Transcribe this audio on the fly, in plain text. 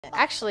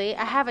Actually,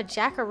 I have a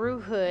jackaroo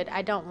hood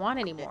I don't want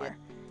anymore.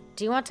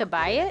 Do you want to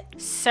buy it?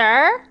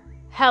 Sir?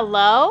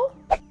 Hello?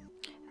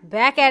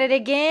 Back at it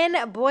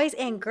again, boys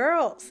and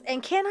girls.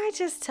 And can I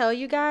just tell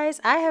you guys,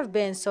 I have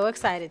been so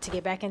excited to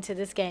get back into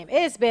this game.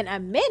 It's been a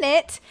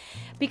minute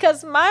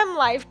because mom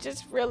life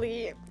just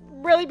really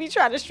be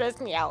trying to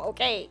stress me out,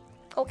 okay?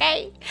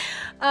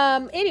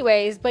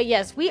 Anyways, but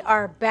yes, we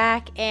are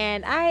back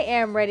and I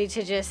am ready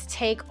to just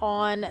take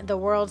on the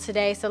world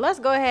today. So let's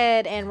go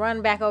ahead and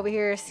run back over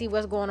here, see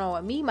what's going on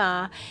with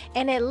Mima.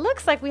 And it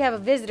looks like we have a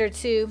visitor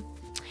too.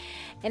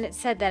 And it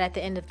said that at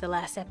the end of the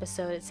last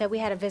episode. It said we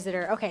had a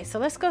visitor. Okay, so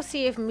let's go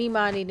see if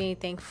Mima need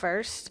anything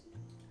first.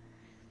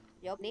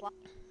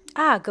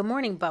 Ah, good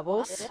morning,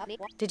 Bubbles.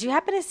 Did you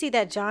happen to see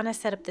that John has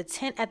set up the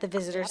tent at the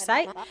visitor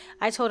site?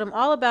 I told him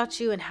all about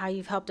you and how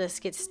you've helped us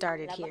get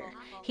started here.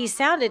 He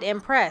sounded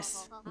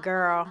impressed,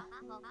 girl.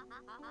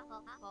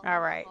 All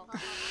right.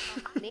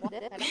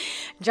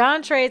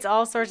 John trades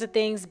all sorts of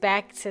things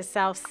back to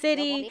South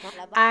City.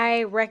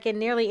 I reckon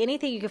nearly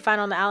anything you can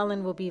find on the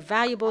island will be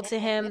valuable to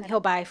him. He'll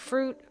buy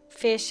fruit,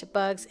 fish,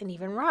 bugs, and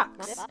even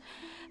rocks.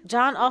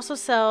 John also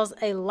sells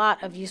a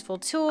lot of useful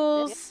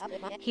tools.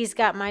 He's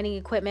got mining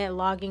equipment,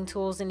 logging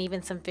tools, and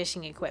even some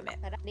fishing equipment.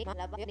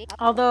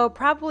 Although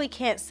probably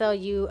can't sell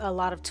you a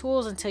lot of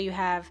tools until you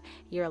have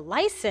your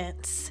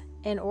license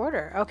in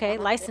order. Okay,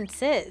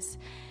 licenses.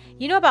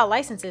 You know about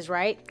licenses,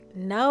 right?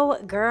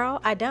 No, girl,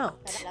 I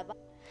don't.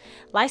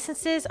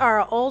 Licenses are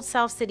an old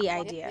South City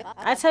idea.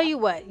 I tell you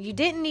what, you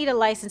didn't need a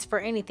license for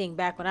anything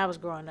back when I was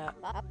growing up.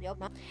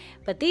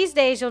 But these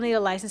days, you'll need a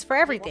license for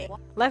everything.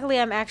 Luckily,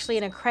 I'm actually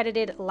an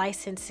accredited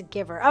license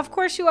giver. Of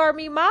course you are,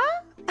 Mima.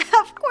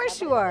 Of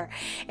course you are.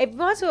 If you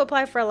want to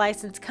apply for a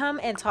license, come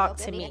and talk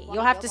to me.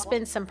 You'll have to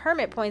spend some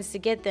permit points to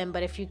get them,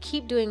 but if you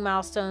keep doing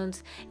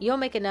milestones, you'll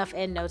make enough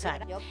in no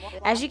time.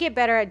 As you get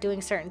better at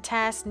doing certain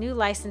tasks, new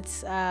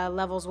license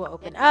levels will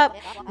open up.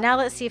 Now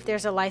let's see if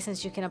there's a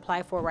license you can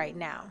apply for right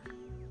now.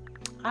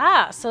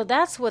 Ah, so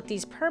that's what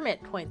these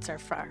permit points are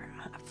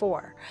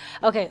for.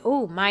 Okay,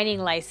 ooh, mining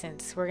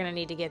license. We're gonna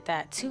need to get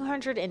that.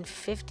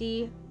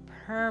 250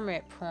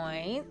 permit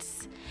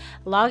points.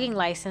 Logging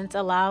license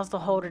allows the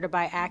holder to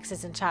buy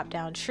axes and chop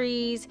down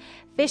trees.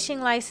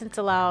 Fishing license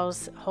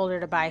allows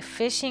holder to buy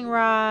fishing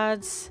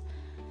rods.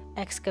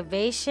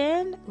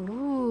 Excavation.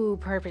 Ooh,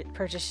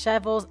 purchase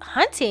shovels.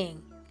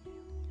 Hunting.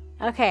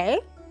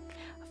 Okay.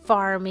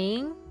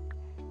 Farming.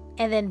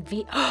 And then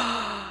vehicle.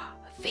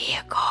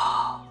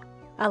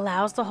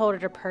 Allows the holder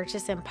to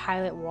purchase and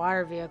pilot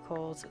water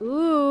vehicles.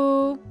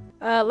 Ooh.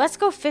 Let's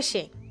go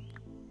fishing.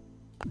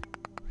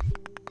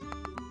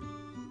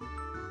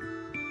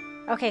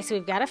 Okay, so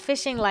we've got a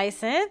fishing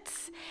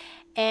license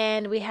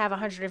and we have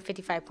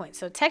 155 points.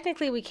 So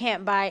technically we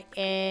can't buy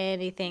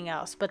anything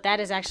else, but that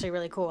is actually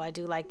really cool. I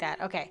do like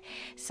that. Okay,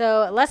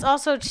 so let's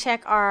also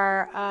check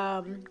our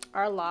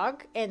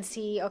log and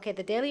see. Okay,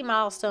 the daily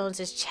milestones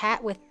is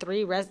chat with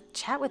three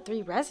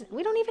residents.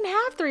 We don't even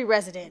have 3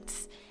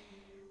 residents.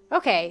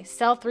 Okay,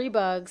 sell 3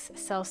 bugs,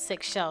 sell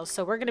 6 shells.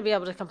 So we're going to be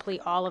able to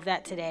complete all of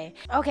that today.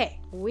 Okay,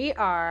 we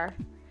are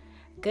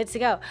good to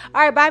go.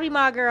 All right, Bobby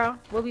Ma girl,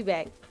 we'll be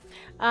back.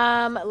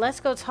 Let's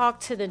go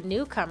talk to the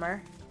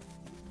newcomer.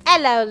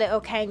 Hello,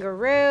 little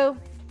kangaroo.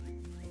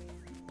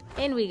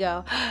 In we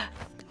go.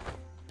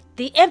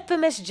 The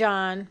infamous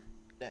John.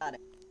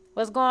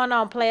 What's going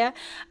on, player?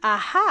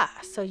 Aha,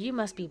 so you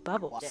must be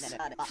Bubbles.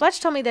 Fletch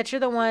told me that you're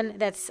the one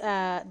that's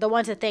the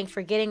one to thank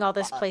for getting all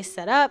this place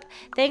set up.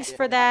 Thanks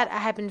for that. I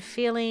have been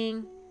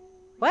feeling...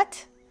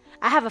 What?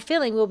 I have a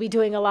feeling we'll be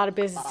doing a lot of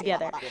business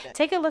together.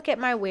 Take a look at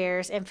my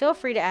wares and feel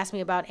free to ask me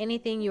about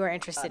anything you are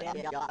interested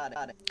in.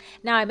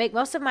 Now, I make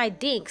most of my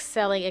dinks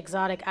selling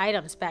exotic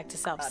items back to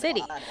South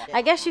City.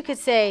 I guess you could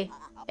say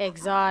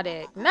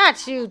exotic.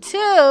 Not you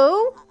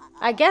too.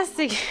 I guess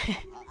you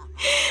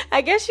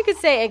could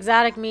say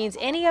exotic means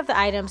any of the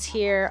items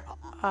here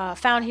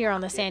found here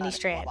on the Sandy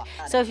Strand.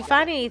 So if you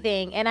find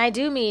anything, and I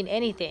do mean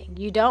anything,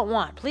 you don't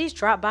want, please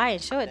drop by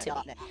and show it to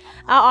me.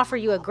 I'll offer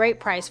you a great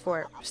price for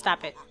it.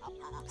 Stop it.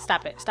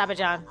 Stop it. Stop it,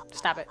 John.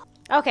 Stop it.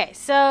 Okay,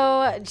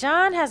 so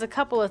John has a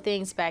couple of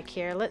things back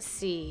here. Let's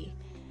see.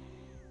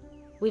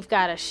 We've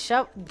got a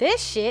show. This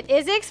shit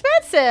is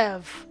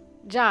expensive.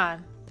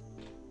 John.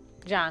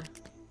 Why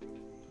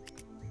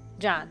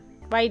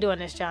are you doing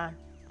this, John?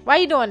 Why are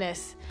you doing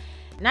this?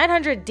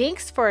 900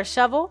 dinks for a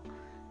shovel.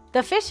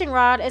 The fishing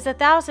rod is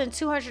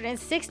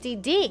 1,260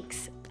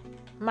 dinks.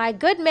 My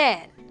good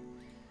man.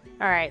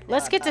 All right,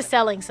 let's get to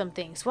selling some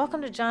things.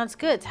 Welcome to John's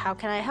Goods. How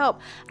can I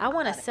help? I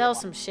want to sell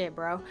some shit,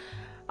 bro.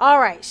 All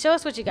right, show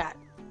us what you got.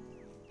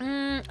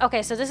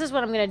 Okay, so this is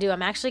what I'm going to do.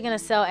 I'm actually going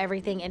to sell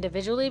everything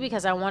individually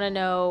because I want to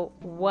know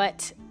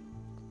what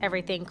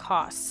everything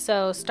costs.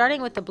 So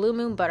starting with the Blue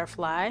Moon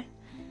Butterfly.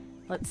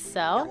 Let's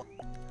sell.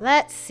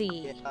 Let's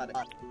see.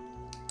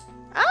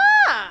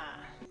 Ah!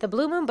 The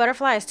blue moon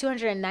butterfly is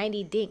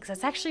 290 dinks.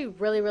 That's actually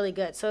really, really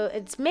good. So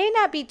it may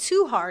not be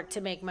too hard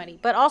to make money.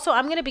 But also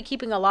I'm going to be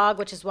keeping a log,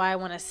 which is why I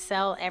want to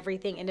sell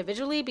everything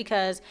individually,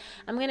 because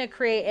I'm going to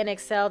create an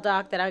Excel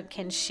doc that I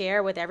can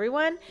share with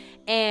everyone.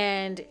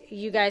 And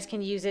you guys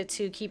can use it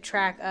to keep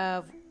track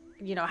of,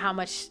 you know, how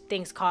much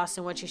things cost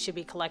and what you should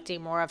be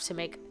collecting more of to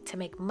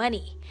make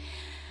money.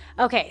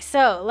 Okay,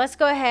 so let's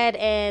go ahead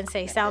and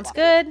say sounds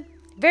good.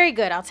 Very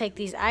good. I'll take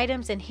these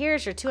items, and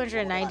here's your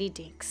 290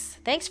 dinks.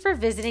 Thanks for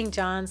visiting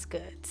John's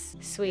Goods.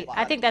 Sweet.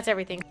 I think that's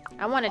everything.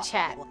 I want to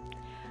chat.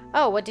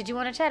 Oh, what did you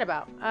want to chat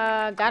about?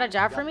 Got a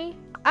job for me?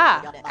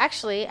 Ah,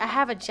 actually, I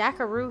have a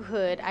Jackaroo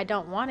hood I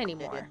don't want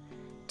anymore.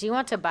 Do you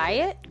want to buy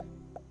it?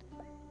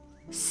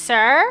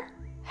 Sir?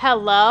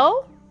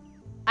 Hello?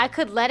 I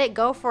could let it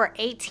go for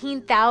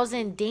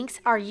 18,000 dinks.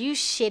 Are you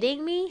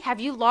shitting me?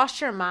 Have you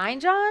lost your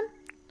mind, John?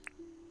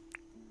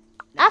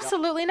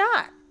 Absolutely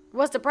not.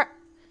 What's the price?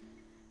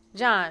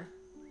 John.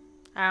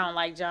 I don't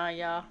like John,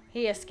 y'all.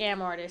 He a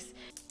scam artist.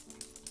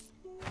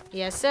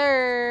 Yes,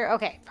 sir.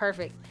 Okay,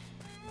 perfect.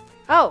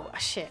 Oh,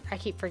 shit. I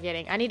keep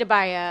forgetting. I need to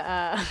buy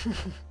a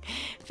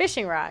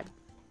fishing rod.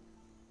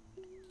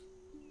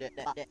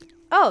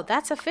 Oh,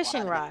 that's a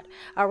fishing rod.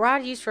 A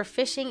rod used for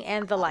fishing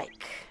and the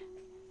like.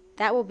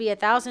 That will be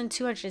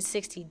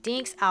 1,260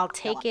 dinks. I'll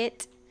take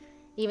it,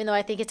 even though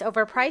I think it's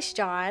overpriced,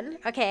 John.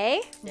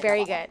 Okay,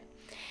 very good.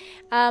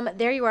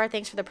 There you are.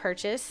 Thanks for the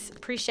purchase.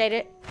 Appreciate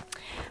it.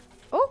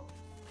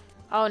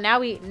 Oh, now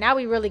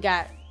we really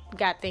got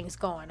things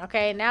going.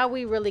 Okay, now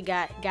we really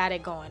got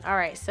it going. All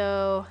right,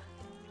 so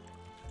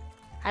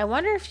I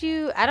wonder if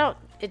you.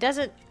 It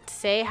doesn't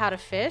say how to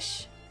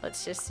fish.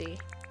 Let's just see.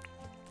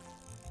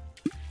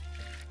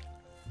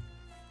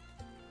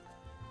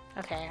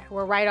 Okay,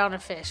 we're right on a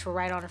fish. We're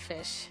right on a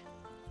fish.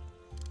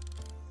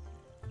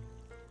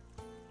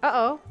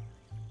 Uh-oh.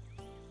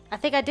 I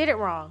think I did it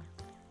wrong.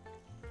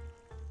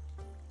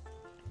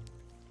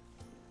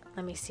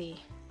 Let me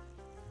see.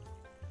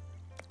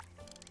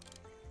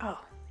 Oh.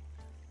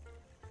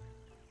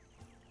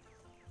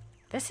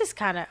 This is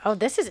kind of... Oh,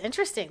 this is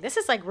interesting. This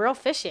is like real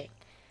fishing.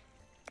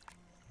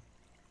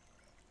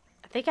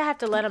 I think I have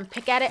to let him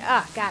pick at it.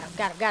 Ah, got him.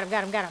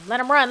 Let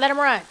him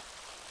run.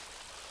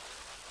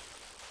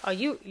 Oh,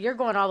 you're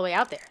going all the way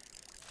out there.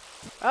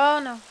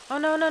 Oh, no. Oh,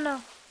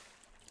 no.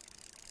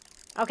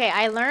 Okay,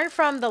 I learned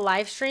from the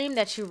live stream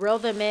that you reel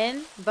them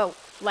in, but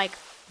like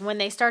when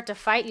they start to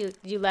fight,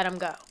 you let them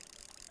go.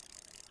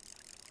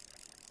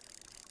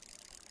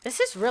 This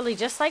is really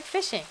just like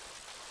fishing.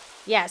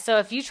 Yeah, so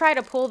if you try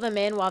to pull them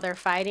in while they're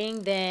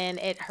fighting, then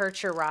it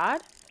hurts your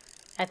rod.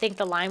 I think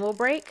the line will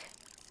break.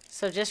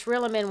 So just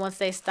reel them in once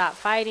they stop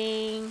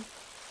fighting.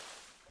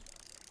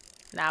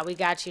 Nah, we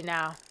got you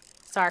now.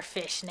 It's our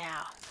fish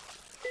now.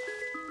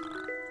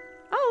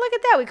 Oh, look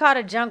at that. We caught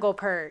a jungle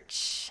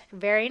perch.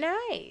 Very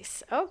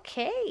nice.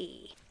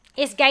 Okay.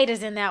 It's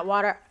gators in that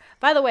water.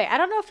 By the way, I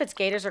don't know if it's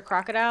gators or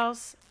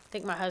crocodiles. I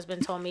think my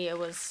husband told me it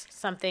was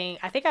something.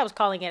 I think I was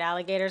calling it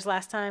alligators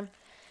last time.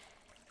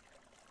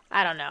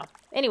 I don't know.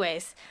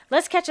 Anyways,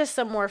 let's catch us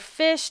some more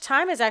fish.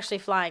 Time is actually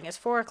flying. It's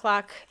 4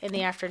 o'clock in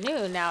the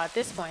afternoon now at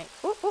this point.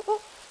 Ooh, ooh,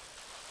 ooh.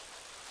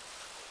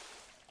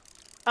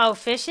 Oh,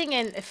 fishing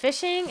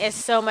is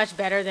so much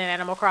better than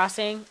Animal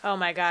Crossing. Oh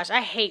my gosh,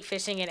 I hate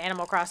fishing in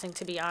Animal Crossing,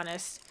 to be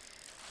honest.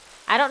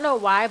 I don't know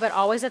why, but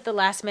always at the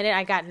last minute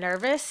I got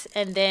nervous,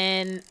 and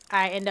then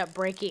I end up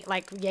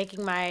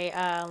yanking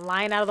my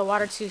line out of the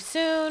water too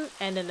soon,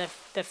 and then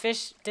the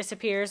fish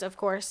disappears, of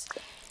course.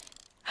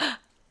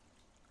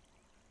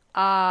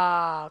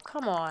 Ah,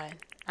 come on.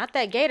 Not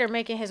that gator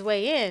making his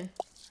way in.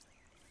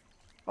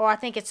 Or I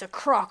think it's a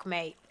croc,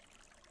 mate.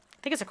 I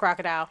think it's a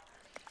crocodile.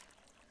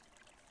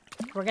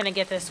 We're gonna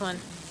get this one.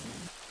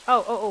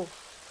 Oh.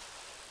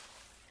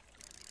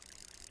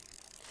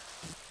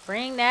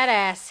 Bring that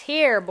ass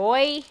here,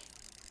 boy.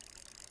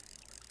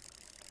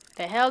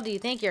 The hell do you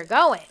think you're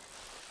going?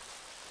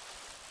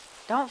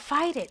 Don't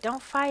fight it.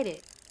 Don't fight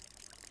it.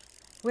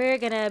 We're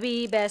gonna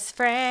be best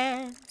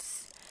friends.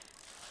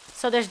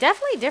 So there's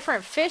definitely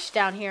different fish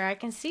down here. I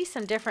can see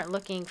some different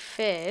looking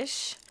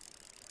fish.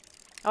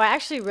 Oh, I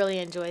actually really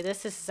enjoy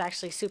this. This is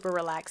actually super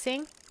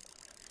relaxing.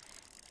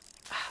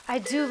 I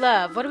do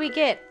love. What do we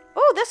get?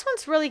 Oh, this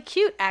one's really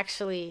cute,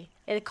 actually.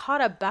 It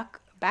caught a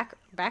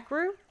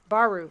baru.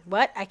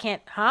 What? I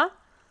can't. Huh?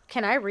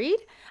 Can I read?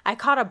 I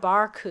caught a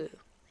barku.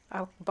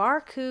 A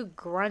barku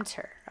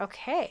grunter.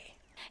 Okay.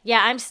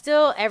 Yeah, I'm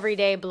still every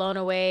day blown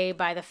away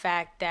by the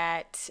fact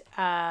that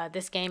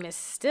this game is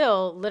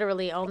still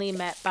literally only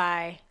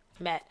that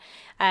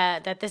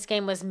this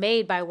game was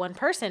made by one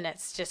person.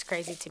 That's just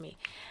crazy to me.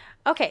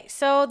 Okay,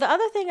 so the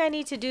other thing I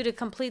need to do to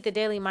complete the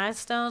daily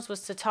milestones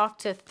was to talk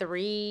to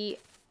 3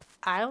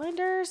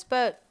 islanders,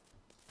 but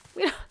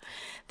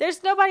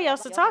there's nobody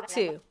else to talk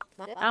to.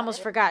 I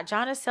almost forgot.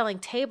 John is selling a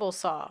table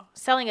saw.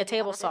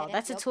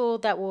 That's a tool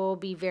that will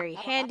be very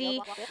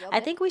handy. I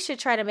think we should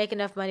try to make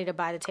enough money to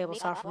buy the table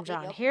saw from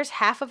John. Here's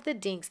half of the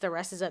dinks. The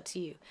rest is up to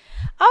you.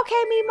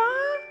 Okay,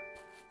 Mima.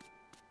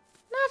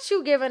 Not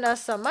you giving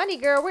us some money,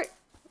 girl.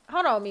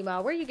 Hold on,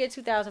 Mima. Where you get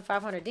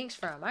 2,500 dinks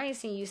from? I ain't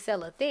seen you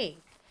sell a thing.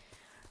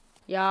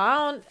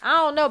 Y'all, I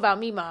don't know about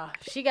Mima.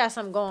 She got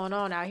something going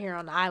on out here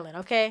on the island,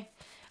 okay?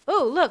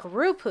 Ooh, look,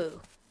 Rupu.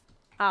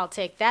 I'll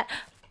take that.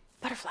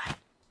 Butterfly.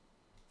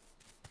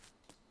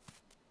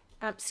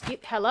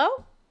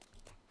 Hello?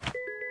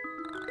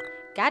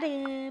 Got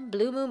him.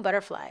 Blue moon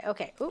butterfly.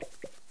 Okay. Ooh.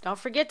 Don't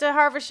forget to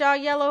harvest y'all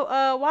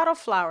yellow wattle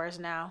flowers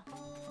now.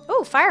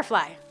 Ooh,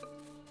 firefly.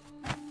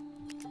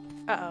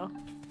 Uh-oh.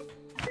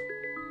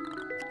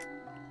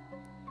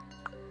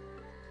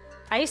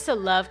 I used to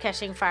love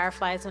catching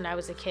fireflies when I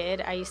was a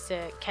kid. I used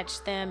to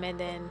catch them and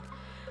then,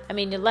 I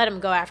mean, you let them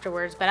go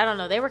afterwards, but I don't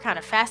know. They were kind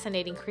of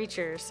fascinating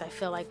creatures, I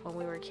feel like, when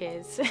we were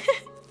kids.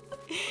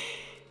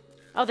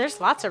 Oh,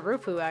 there's lots of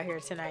Rupu out here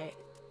tonight.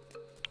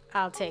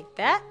 I'll take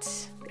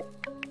that.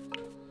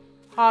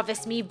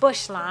 Harvest me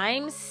bush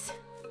limes.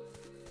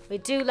 We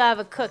do love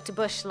a cooked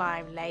bush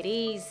lime,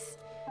 ladies.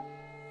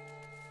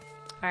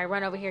 All right,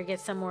 run over here, get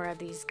some more of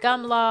these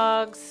gum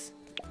logs.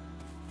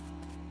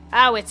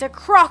 Oh, it's a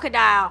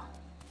crocodile.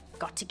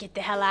 Got to get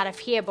the hell out of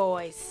here,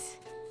 boys.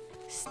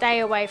 Stay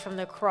away from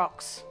the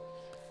crocs.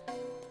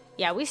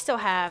 Yeah, we still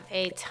have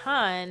a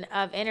ton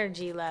of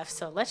energy left,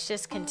 so let's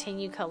just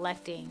continue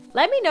collecting.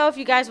 Let me know if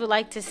you guys would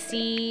like to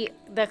see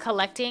the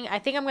collecting. I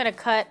think I'm going to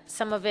cut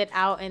some of it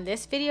out in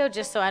this video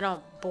just so I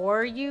don't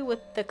bore you with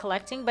the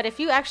collecting. But if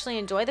you actually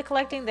enjoy the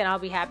collecting, then I'll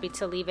be happy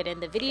to leave it in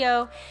the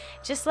video.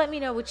 Just let me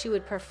know what you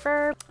would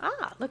prefer.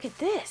 Ah, look at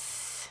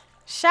this.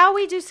 Shall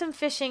we do some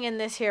fishing in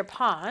this here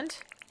pond?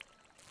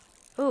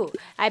 Ooh,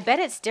 I bet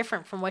it's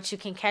different from what you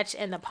can catch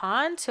in the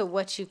pond to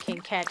what you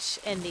can catch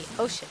in the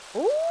ocean.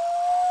 Ooh,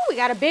 we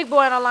got a big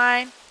boy on the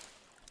line.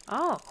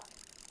 Oh,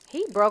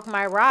 he broke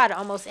my rod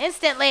almost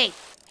instantly.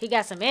 He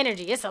got some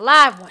energy. It's a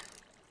live one.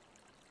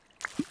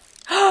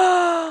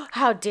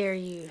 How dare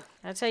you.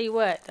 I tell you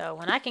what, though,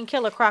 when I can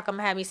kill a croc, I'm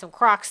going to have me some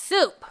croc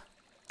soup.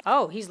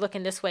 Oh, he's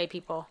looking this way,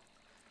 people.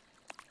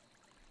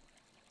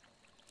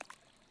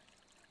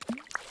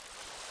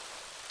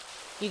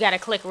 You got to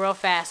click real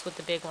fast with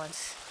the big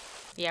ones.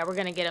 Yeah, we're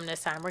going to get him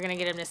this time. We're going to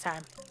get him this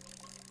time.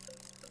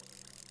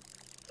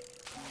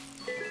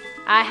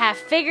 I have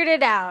figured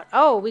it out.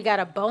 Oh, we got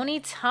a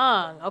bony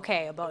tongue.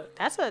 Okay,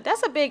 that's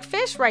a big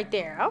fish right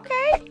there.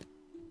 Okay.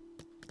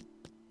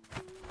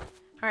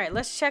 All right,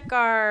 let's check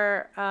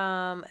our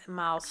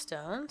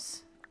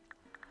milestones.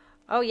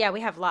 Oh, yeah, we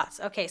have lots.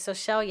 Okay, so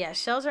shell, yeah.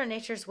 Shells are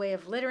nature's way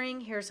of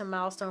littering. Here's a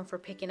milestone for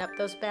picking up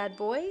those bad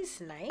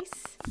boys. Nice.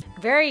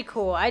 Very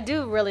cool. I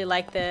do really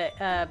like the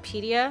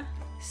pedia.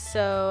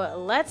 So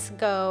let's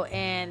go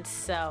and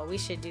sell. We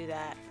should do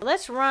that.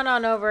 Let's run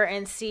on over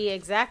and see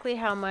exactly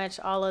how much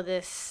all of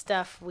this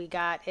stuff we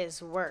got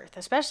is worth,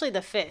 especially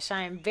the fish.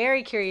 I am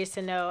very curious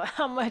to know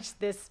how much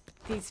these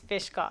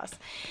fish cost.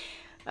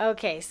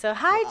 Okay, so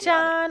hi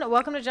John.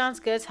 Welcome to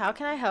John's Goods. How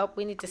can I help?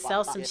 We need to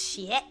sell some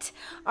shit.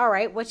 All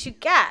right, what you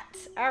got?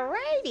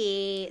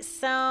 Alrighty,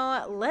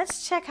 so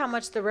let's check how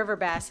much the river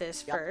bass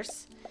is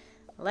first.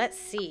 Let's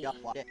see.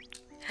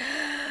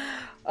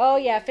 Oh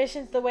yeah,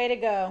 fishing's the way to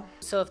go.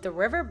 So if the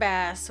river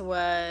bass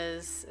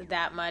was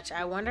that much,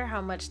 I wonder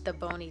how much the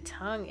bony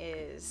tongue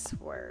is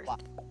worth.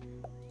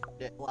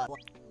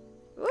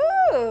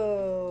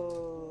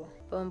 Ooh.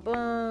 Boom,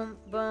 boom,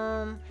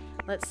 boom.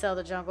 Let's sell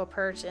the jungle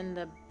perch and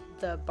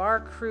the bar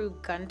crew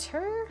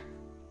gunter.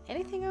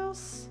 Anything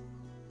else?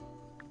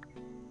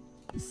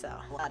 So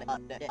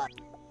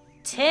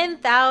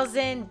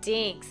 10,000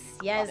 dinks.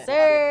 Yes,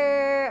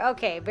 sir.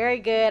 Okay, very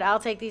good. I'll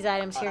take these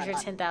items. Here's your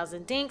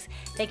 10,000 dinks.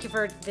 Thank you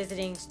for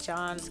visiting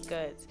John's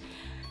Goods.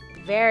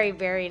 Very,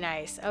 very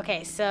nice.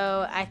 Okay,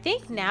 so I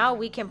think now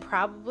we can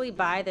probably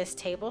buy this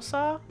table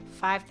saw.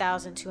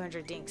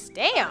 5,200 dinks.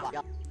 Damn.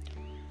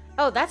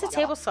 Oh, that's a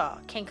table saw.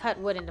 Can cut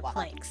wood into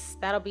planks.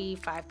 That'll be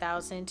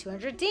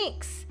 5,200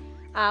 dinks.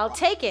 I'll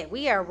take it.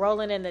 We are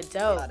rolling in the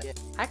dough.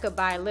 I could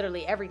buy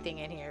literally everything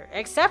in here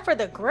except for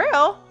the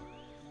grill.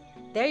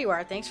 There you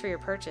are. Thanks for your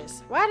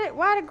purchase. Why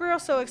the grill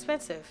so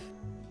expensive?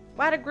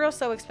 Why the grill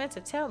so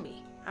expensive? Tell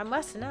me. I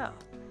must know.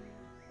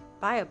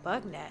 Buy a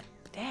bug net.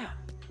 Damn.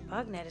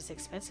 Bug net is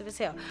expensive as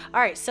hell. All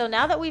right. So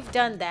now that we've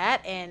done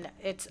that and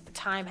its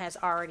time has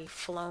already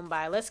flown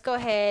by, let's go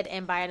ahead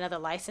and buy another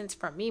license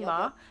from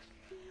Mima.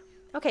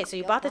 Okay, so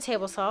you bought the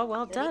table saw.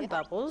 Well done,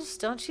 Bubbles.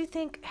 Don't you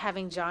think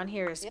having John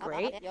here is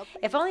great?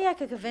 If only I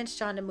could convince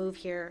John to move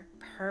here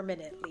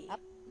permanently.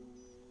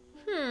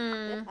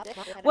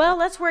 Well,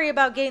 let's worry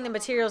about getting the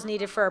materials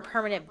needed for a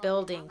permanent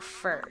building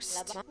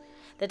first.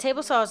 The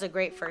table saw is a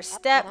great first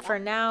step. For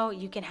now,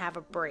 you can have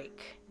a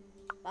break.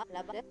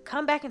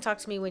 Come back and talk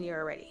to me when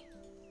you're ready.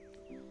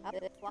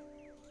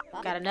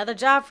 Got another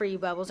job for you,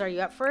 Bubbles. Are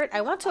you up for it?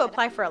 I want to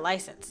apply for a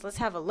license. Let's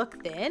have a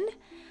look then.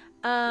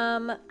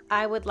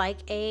 I would like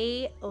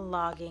a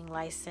logging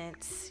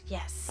license.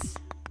 Yes.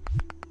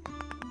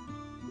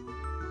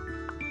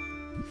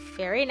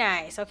 Very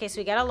nice. Okay,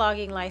 so we got a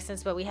logging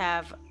license, but we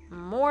have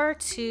more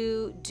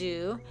to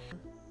do.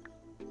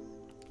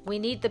 We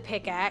need the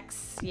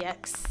pickaxe.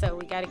 Yes, so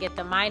we got to get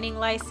the mining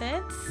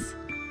license.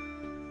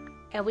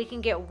 And we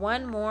can get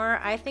one more.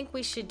 I think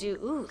we should do,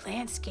 ooh,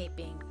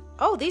 landscaping.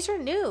 Oh, these are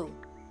new.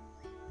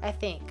 I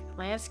think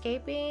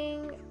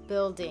landscaping,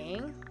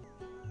 building.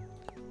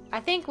 I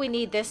think we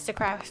need this to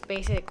craft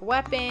basic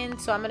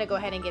weapons, so I'm gonna go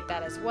ahead and get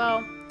that as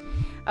well.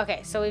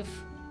 Okay, so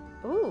we've,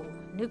 ooh,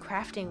 new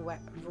crafting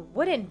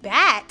wooden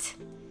bat.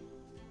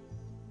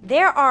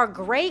 There are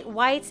great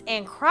whites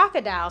and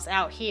crocodiles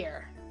out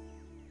here.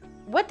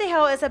 What the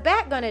hell is a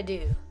bat gonna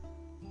do?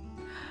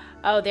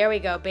 Oh, there we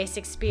go.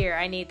 Basic spear.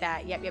 I need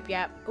that.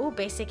 Yep. Ooh,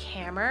 basic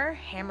hammer.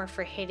 Hammer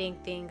for hitting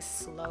things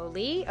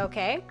slowly.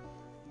 Okay.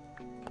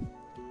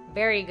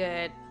 Very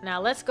good.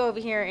 Now let's go over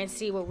here and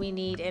see what we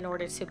need in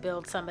order to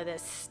build some of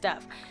this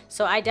stuff.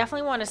 So I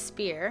definitely want a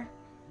spear.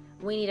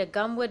 We need a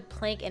gumwood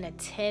plank and a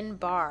tin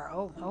bar.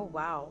 Oh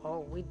wow.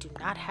 Oh, we do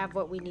not have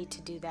what we need to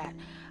do that.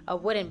 A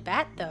wooden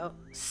bat though.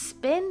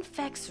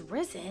 Spinfex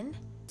risen.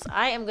 So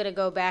I am going to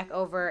go back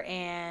over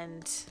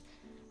and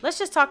let's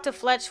just talk to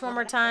Fletch one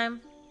more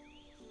time.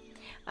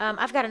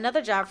 I've got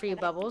another job for you,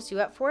 Bubbles. You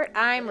up for it?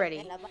 I'm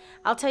ready.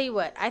 I'll tell you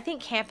what. I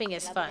think camping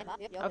is fun.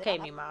 Okay,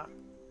 Mima.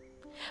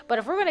 But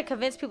if we're going to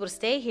convince people to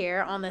stay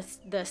here on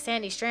the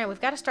Sandy Strand, we've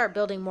got to start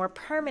building more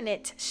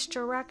permanent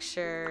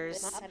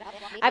structures.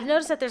 I've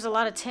noticed that there's a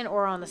lot of tin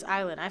ore on this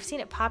island. I've seen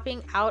it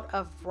popping out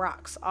of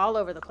rocks all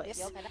over the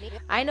place.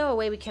 I know a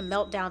way we can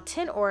melt down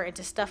tin ore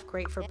into stuff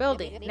great for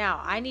building.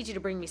 Now, I need you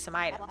to bring me some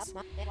items.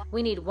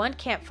 We need 1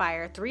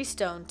 campfire, 3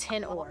 stone,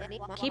 10 ore.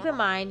 Keep in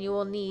mind, you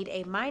will need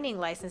a mining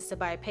license to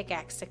buy a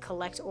pickaxe to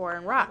collect ore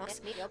and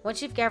rocks.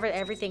 Once you've gathered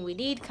everything we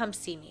need, come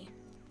see me.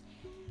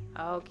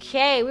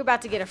 Okay, we're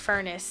about to get a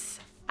furnace.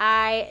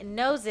 I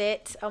knows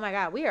it. Oh my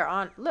god, we are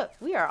on, look,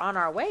 we are on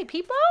our way,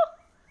 people.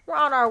 We're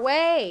on our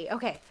way.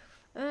 Okay.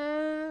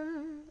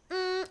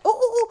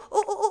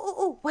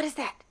 What is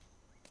that?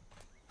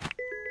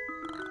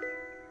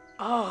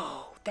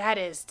 Oh, that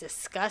is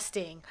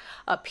disgusting.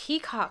 A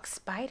peacock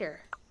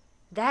spider.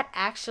 That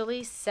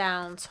actually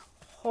sounds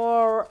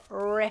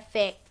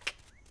horrific.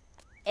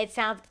 It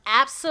sounds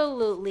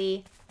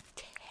absolutely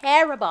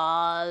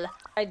terrible.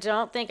 I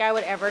don't think I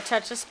would ever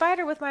touch a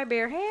spider with my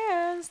bare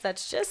hands.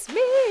 That's just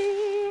me.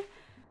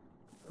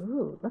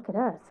 Ooh, look at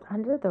us.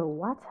 Under the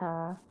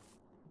water.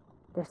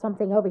 There's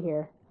something over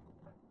here.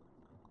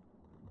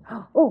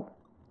 Oh,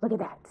 look at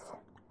that.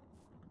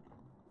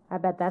 I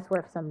bet that's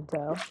worth some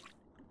dough.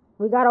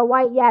 We got a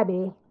white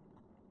yabby.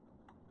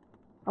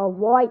 A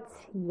white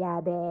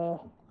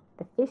yabby.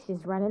 The fish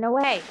is running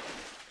away.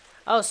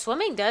 Oh,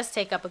 swimming does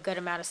take up a good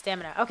amount of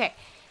stamina. Okay.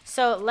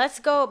 So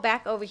let's go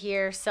back over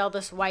here, sell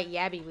this white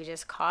yabby we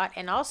just caught,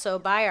 and also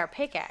buy our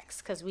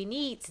pickaxe, because we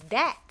need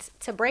that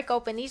to break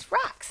open these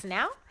rocks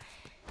now.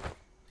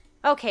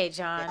 Okay,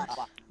 John.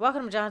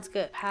 Welcome to John's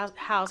Good.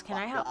 How's can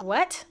I help?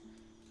 What?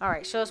 All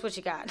right, show us what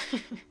you got.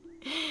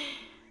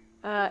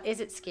 Is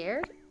it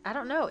scared? I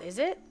don't know. Is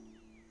it?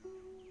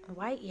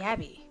 White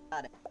yabby.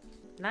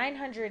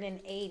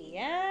 980.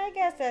 Yeah, I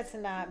guess that's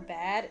not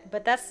bad,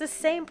 but that's the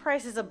same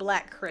price as a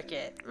black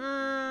cricket.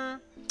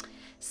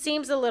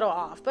 Seems a little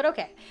off, but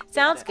okay.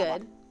 Sounds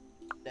good.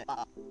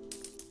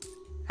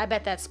 I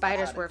bet that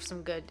spider's worth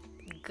some good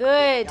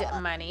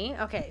money.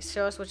 Okay,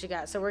 show us what you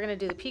got. So we're going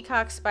to do the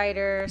peacock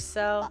spider.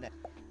 Sell.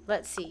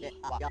 Let's see.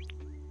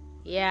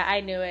 Yeah,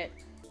 I knew it.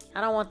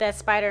 I don't want that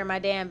spider in my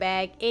damn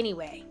bag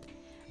anyway.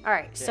 All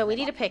right, so we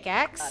need a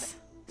pickaxe.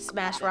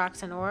 Smash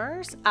rocks and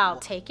ores. I'll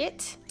take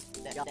it.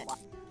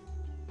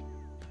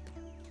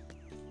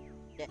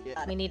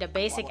 We need a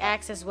basic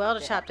axe as well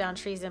to chop down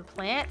trees and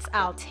plants.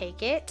 I'll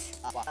take it.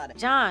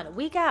 John,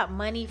 we got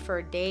money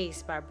for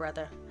days, my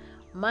brother.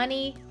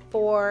 Money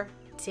for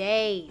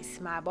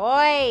days, my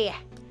boy.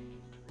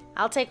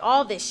 I'll take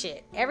all this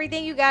shit.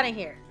 Everything you got in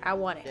here. I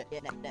want it.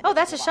 Oh,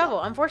 that's a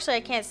shovel. Unfortunately,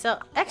 I can't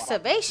sell.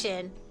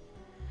 Excavation?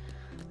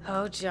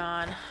 Oh,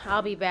 John.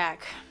 I'll be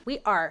back. We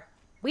are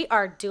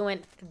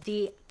doing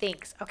the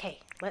things. Okay,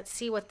 let's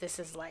see what this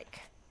is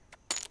like.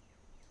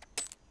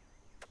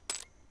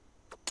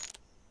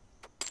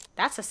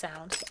 That's a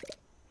sound.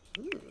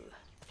 Ooh.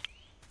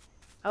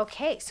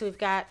 Okay, so we've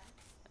got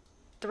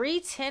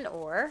 3 tin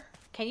ore.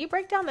 Can you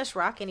break down this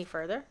rock any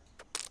further?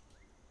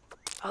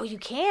 Oh, you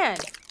can.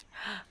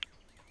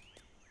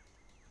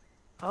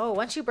 Oh,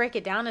 once you break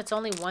it down, it's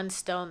only 1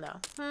 stone,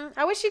 though.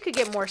 I wish you could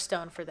get more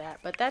stone for that,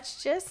 but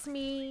that's just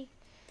me.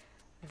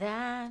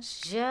 That's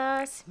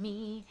just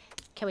me.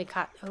 Can we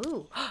cut?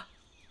 Ooh.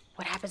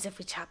 What happens if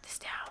we chop this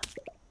down?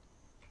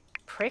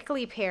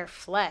 Prickly pear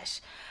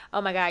flesh.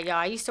 Oh my god, y'all,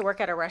 I used to work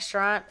at a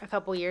restaurant a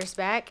couple years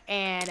back,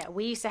 and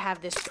we used to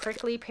have this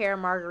prickly pear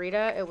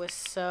margarita. It was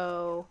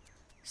so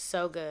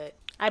good.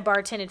 I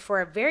bartended for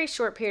a very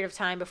short period of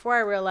time before I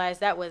realized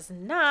that was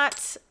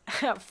not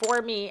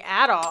for me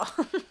at all.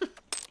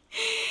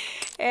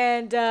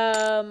 And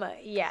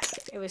yeah,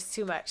 it was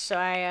too much, so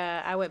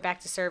I went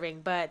back to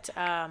serving. But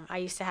I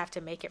used to have to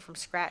make it from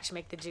scratch,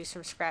 make the juice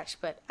from scratch,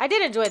 but I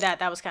did enjoy that.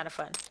 That was kind of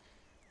fun.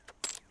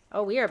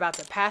 Oh, we are about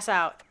to pass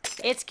out.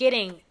 It's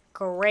getting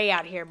gray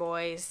out here,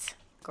 boys.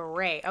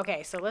 Gray.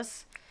 Okay, so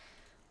let's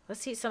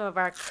eat some of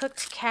our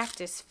cooked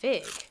cactus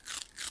fig.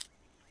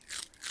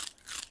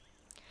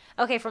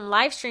 Okay, from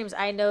live streams,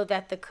 I know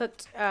that the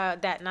cooked,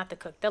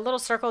 the little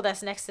circle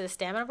that's next to the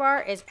stamina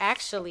bar is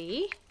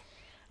actually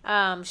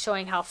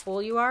showing how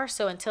full you are.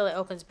 So until it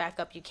opens back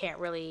up, you can't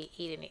really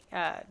eat any,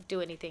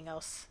 do anything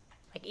else.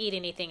 Like eat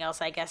anything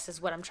else, I guess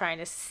is what I'm trying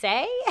to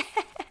say.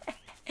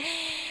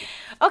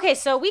 Okay,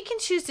 so we can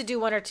choose to do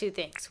one or two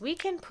things. We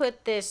can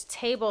put this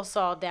table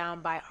saw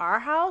down by our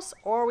house,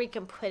 or we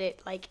can put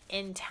it like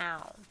in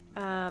town.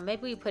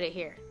 Maybe we put it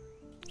here.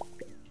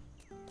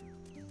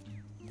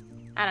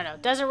 I don't know.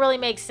 Doesn't really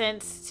make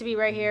sense to be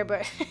right here,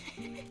 but...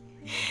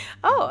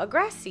 Oh, a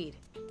grass seed.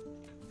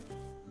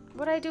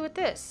 What do I do with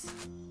this?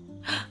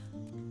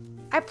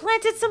 I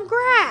planted some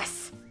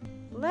grass.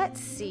 Let's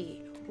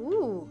see.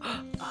 Ooh.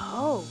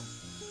 Oh.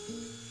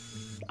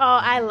 Oh,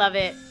 I love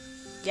it.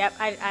 Yep,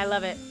 I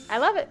love it. I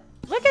love it.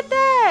 Look at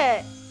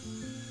that.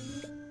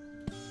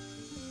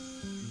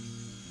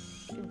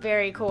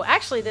 Very cool.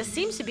 Actually, this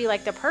seems to be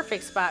like the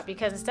perfect spot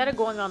because instead of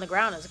going on the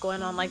ground, it's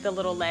going on like the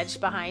little ledge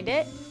behind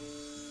it.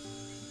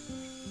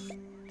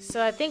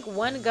 So I think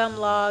one gum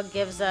log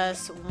gives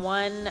us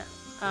one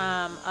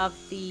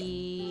of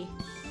the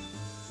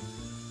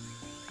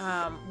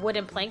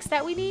wooden planks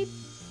that we need.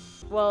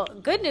 Well,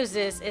 good news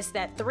is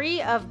that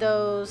 3 of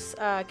those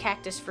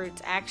cactus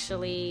fruits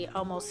actually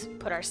almost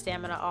put our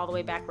stamina all the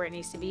way back where it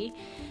needs to be.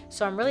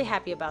 So I'm really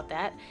happy about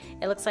that.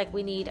 It looks like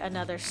we need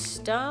another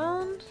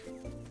stone.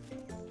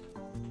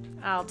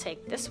 I'll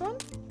take this one.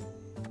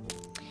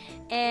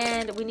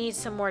 And we need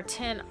some more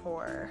tin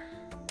ore.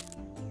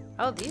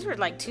 Oh, these were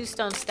like 2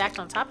 stones stacked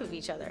on top of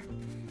each other.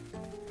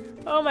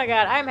 Oh my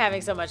god, I'm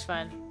having so much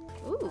fun.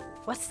 Ooh,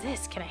 what's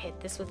this? Can I hit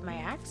this with my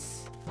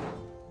axe?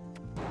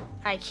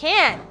 I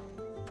can!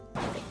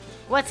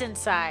 What's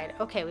inside?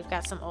 Okay, we've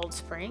got some old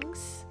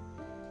springs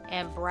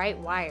and bright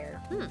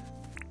wire.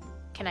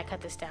 Can I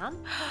cut this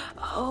down?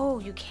 Oh,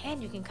 you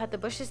can. You can cut the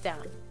bushes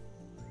down.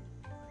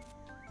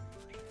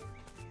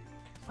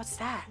 What's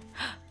that?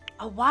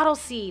 A wattle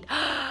seed.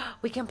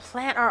 We can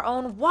plant our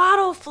own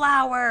wattle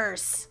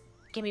flowers.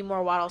 Give me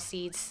more wattle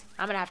seeds.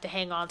 I'm gonna have to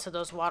hang on to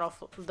those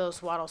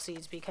wattle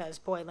seeds because,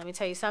 boy, let me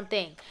tell you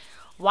something.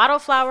 Wattle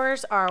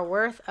flowers are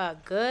worth a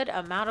good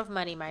amount of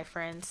money, my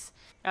friends.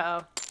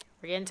 Uh-oh.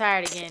 We're getting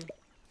tired again.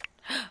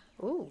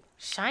 Ooh,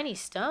 shiny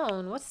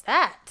stone. What's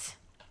that?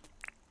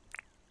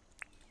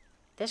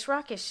 This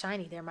rock is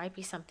shiny. There might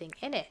be something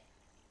in it.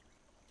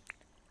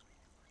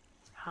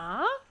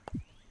 Huh?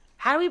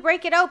 How do we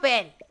break it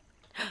open?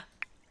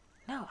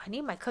 No, I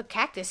need my cooked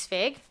cactus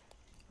fig.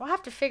 We'll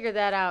have to figure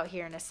that out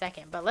here in a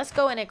second. But let's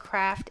go in and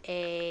craft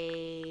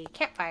a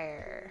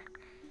campfire.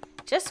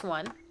 Just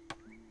one.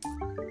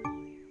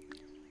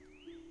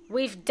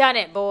 We've done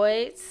it,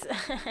 boys.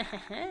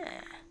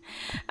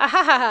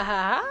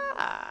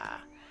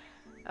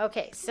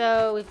 Okay,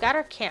 so we've got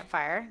our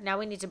campfire. Now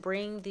we need to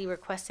bring the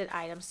requested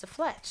items to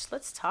Fletch.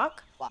 Let's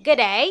talk. Good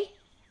day.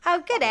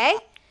 Oh, good day.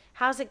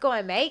 How's it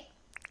going, mate?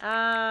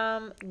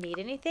 Need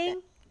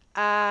anything?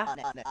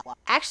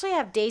 Actually I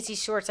have Daisy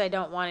shorts I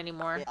don't want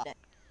anymore.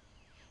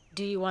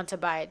 Do you want to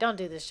buy it? Don't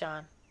do this,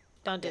 John.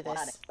 Don't do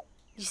this.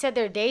 You said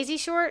they're Daisy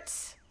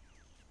shorts?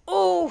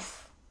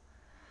 Oof.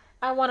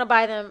 I want to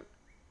buy them.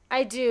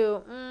 I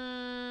do.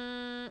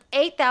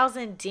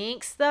 8,000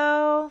 dinks,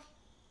 though.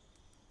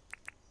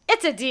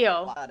 It's a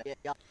deal.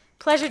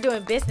 Pleasure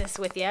doing business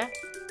with ya.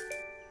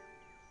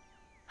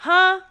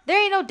 Huh?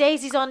 There ain't no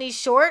daisies on these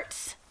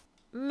shorts.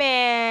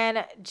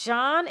 Man,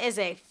 John is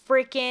a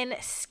freaking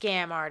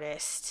scam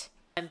artist.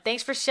 And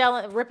thanks for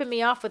ripping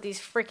me off with these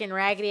freaking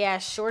raggedy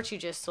ass shorts you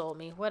just sold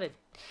me. What a...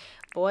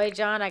 Boy,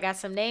 John, I got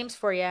some names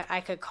for you. I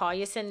could call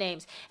you some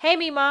names. Hey,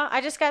 Mima, I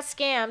just got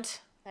scammed.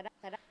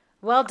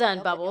 Well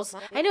done, Bubbles.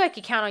 I knew I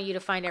could count on you to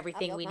find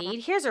everything we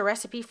need. Here's a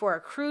recipe for a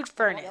crude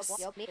furnace.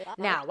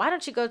 Now, why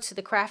don't you go to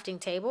the crafting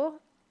table?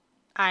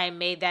 I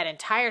made that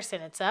entire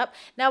sentence up.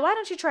 Now, why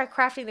don't you try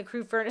crafting the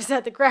crude furnace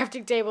at the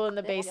crafting table in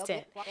the base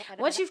tent?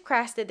 Once you've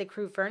crafted the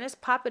crude furnace,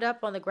 pop it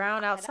up on the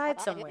ground outside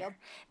somewhere.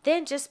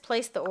 Then just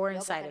place the ore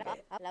inside of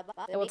it.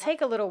 It will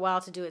take a little while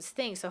to do its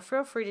thing, so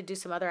feel free to do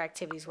some other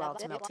activities while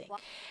it's melting.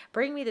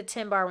 Bring me the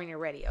tin bar when you're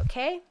ready,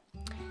 okay?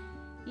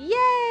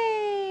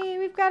 Yay!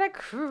 We've got a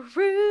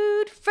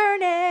crude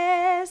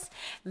furnace.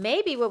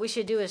 Maybe what we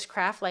should do is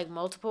craft like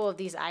multiple of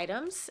these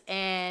items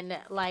and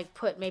like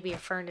put maybe a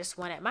furnace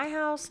one at my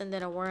house and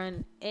then a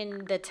one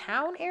in the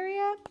town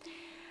area.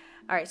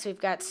 All right, so we've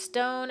got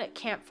stone,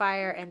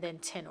 campfire, and then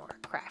tin ore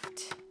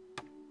craft.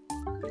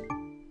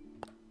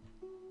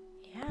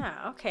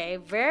 Yeah, okay,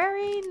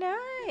 very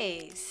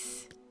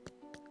nice.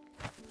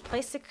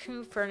 Place the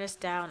crude furnace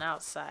down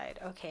outside.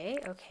 Okay,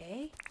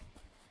 okay.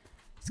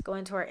 Let's go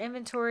into our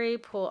inventory,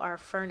 pull our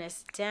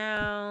furnace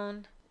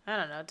down. I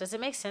don't know. Does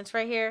it make sense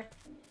right here?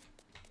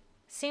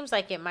 Seems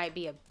like it might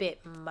be a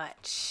bit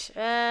much.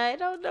 I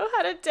don't know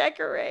how to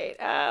decorate.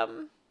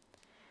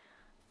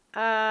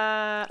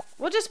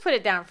 We'll just put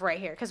it down for right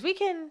here because we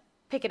can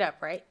pick it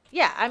up, right?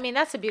 Yeah, I mean,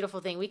 that's a beautiful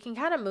thing. We can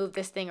kind of move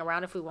this thing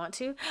around if we want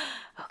to.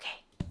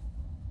 Okay.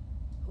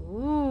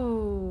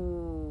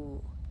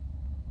 Ooh.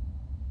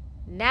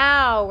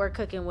 Now we're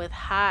cooking with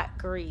hot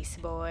grease,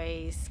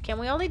 boys. Can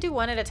we only do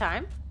one at a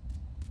time?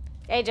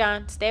 Hey,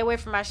 John, stay away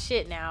from my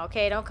shit now,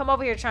 okay? Don't come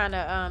over here trying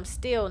to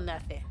steal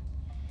nothing.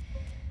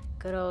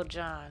 Good old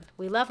John.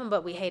 We love him,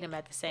 but we hate him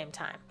at the same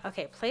time.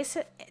 Okay, place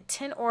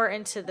tin ore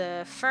into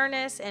the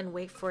furnace and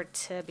wait for it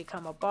to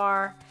become a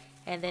bar,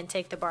 and then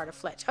take the bar to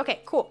Fletch.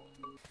 Okay, cool.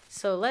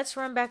 So let's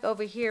run back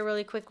over here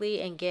really quickly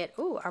and get,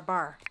 ooh, our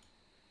bar.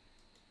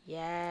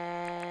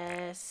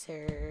 Yes,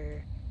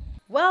 sir.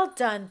 Well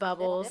done,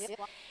 Bubbles.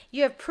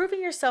 You have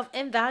proven yourself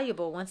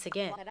invaluable once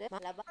again.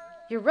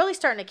 You're really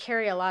starting to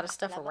carry a lot of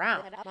stuff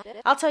around.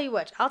 I'll tell you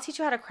what, I'll teach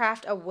you how to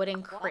craft a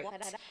wooden crate.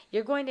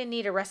 You're going to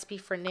need a recipe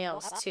for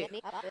nails too.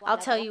 I'll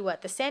tell you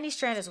what, the Sandy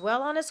Strand is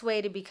well on its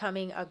way to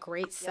becoming a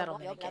great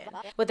settlement again.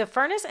 With a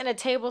furnace and a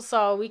table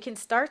saw, we can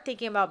start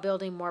thinking about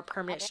building more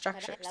permanent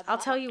structures. I'll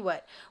tell you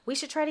what, we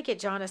should try to get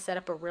John to set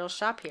up a real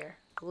shop here.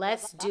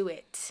 Let's do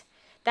it.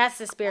 That's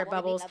the spirit,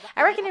 Bubbles.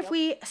 I reckon if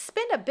we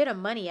spend a bit of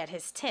money at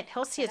his tent,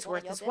 he'll see it's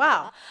worth his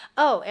while.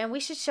 Oh, and we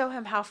should show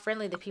him how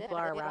friendly the people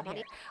are around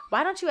here.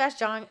 Why don't you ask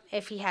John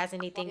if he has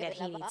anything that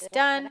he needs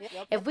done?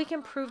 If we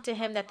can prove to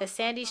him that the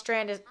Sandy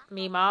Strand is...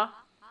 Meemaw,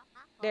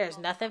 there's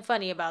nothing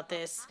funny about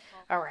this.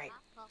 All right.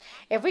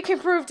 If we can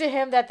prove to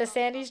him that the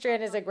Sandy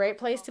Strand is a great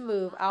place to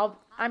move,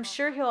 I'm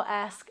sure he'll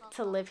ask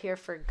to live here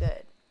for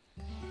good.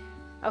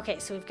 Okay,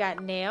 so we've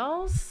got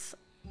nails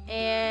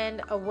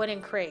and a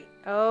wooden crate.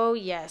 Oh,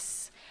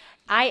 yes.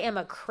 I am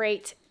a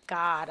crate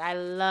god. I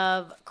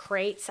love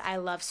crates. I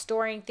love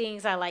storing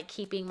things. I like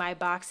keeping my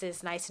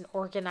boxes nice and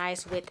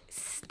organized with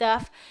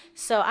stuff.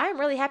 So I'm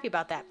really happy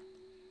about that.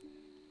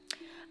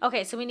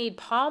 Okay, so we need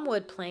palm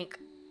wood plank,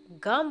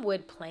 gum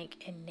wood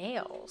plank, and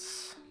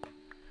nails.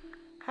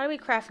 How do we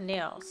craft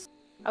nails?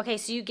 Okay,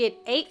 so you get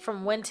 8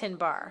 from 1 tin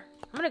bar.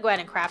 I'm going to go ahead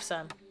and craft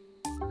some.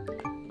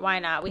 Why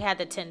not? We had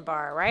the tin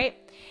bar, right?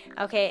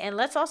 Okay, and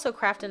let's also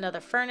craft another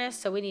furnace.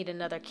 So we need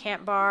another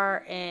camp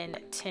bar and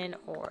tin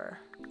ore.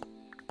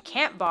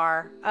 Camp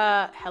bar?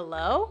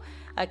 Hello?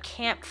 A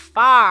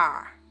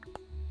campfire.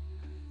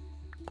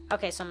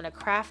 Okay, so I'm going to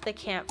craft the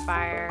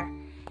campfire.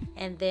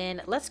 And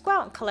then let's go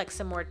out and collect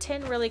some more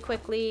tin really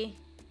quickly.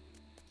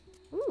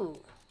 Ooh.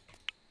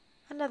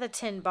 Another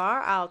tin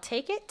bar. I'll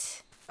take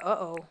it.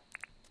 Uh-oh.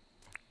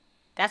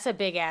 That's a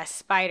big-ass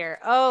spider.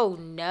 Oh,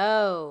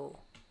 no.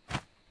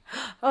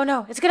 Oh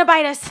no, it's gonna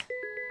bite us.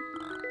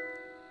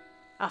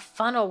 A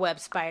funnel web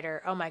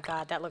spider. Oh my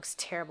god, that looks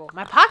terrible.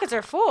 My pockets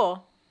are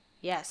full.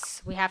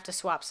 Yes, we have to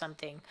swap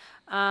something.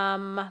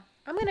 I'm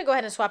gonna go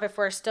ahead and swap it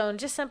for a stone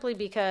just simply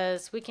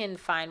because we can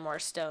find more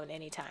stone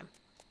anytime.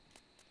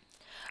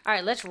 All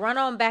right, let's run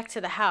on back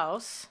to the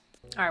house.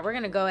 All right, we're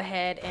gonna go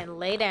ahead and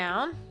lay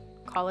down,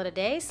 call it a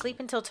day, sleep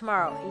until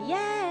tomorrow.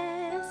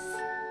 Yes.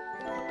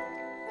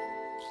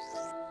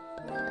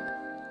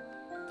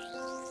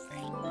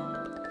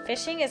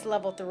 Fishing is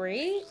level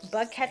 3.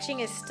 Bug catching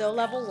is still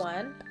level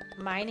 1.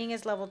 Mining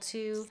is level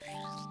 2.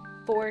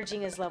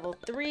 Foraging is level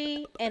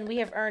 3. And we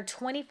have earned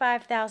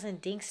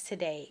 25,000 dinks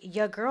today.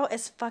 Your girl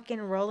is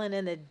fucking rolling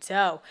in the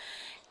dough.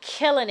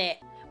 Killing it.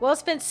 Well,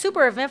 it's been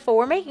super eventful.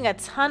 We're making a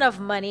ton of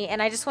money,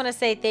 and I just want to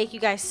say thank you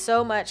guys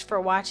so much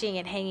for watching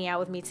and hanging out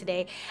with me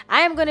today.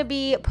 I am going to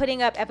be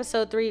putting up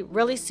episode 3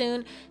 really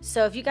soon,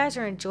 so if you guys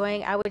are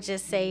enjoying, I would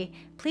just say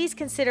please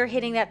consider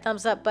hitting that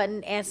thumbs up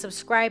button and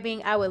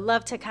subscribing. I would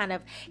love to kind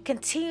of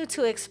continue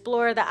to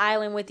explore the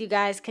island with you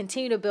guys,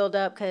 continue to build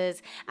up,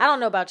 because I don't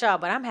know about y'all,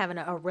 but I'm having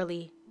a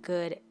really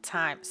good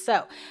time.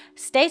 So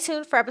stay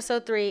tuned for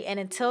episode 3, and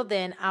until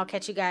then, I'll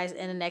catch you guys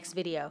in the next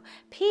video.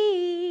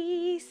 Peace.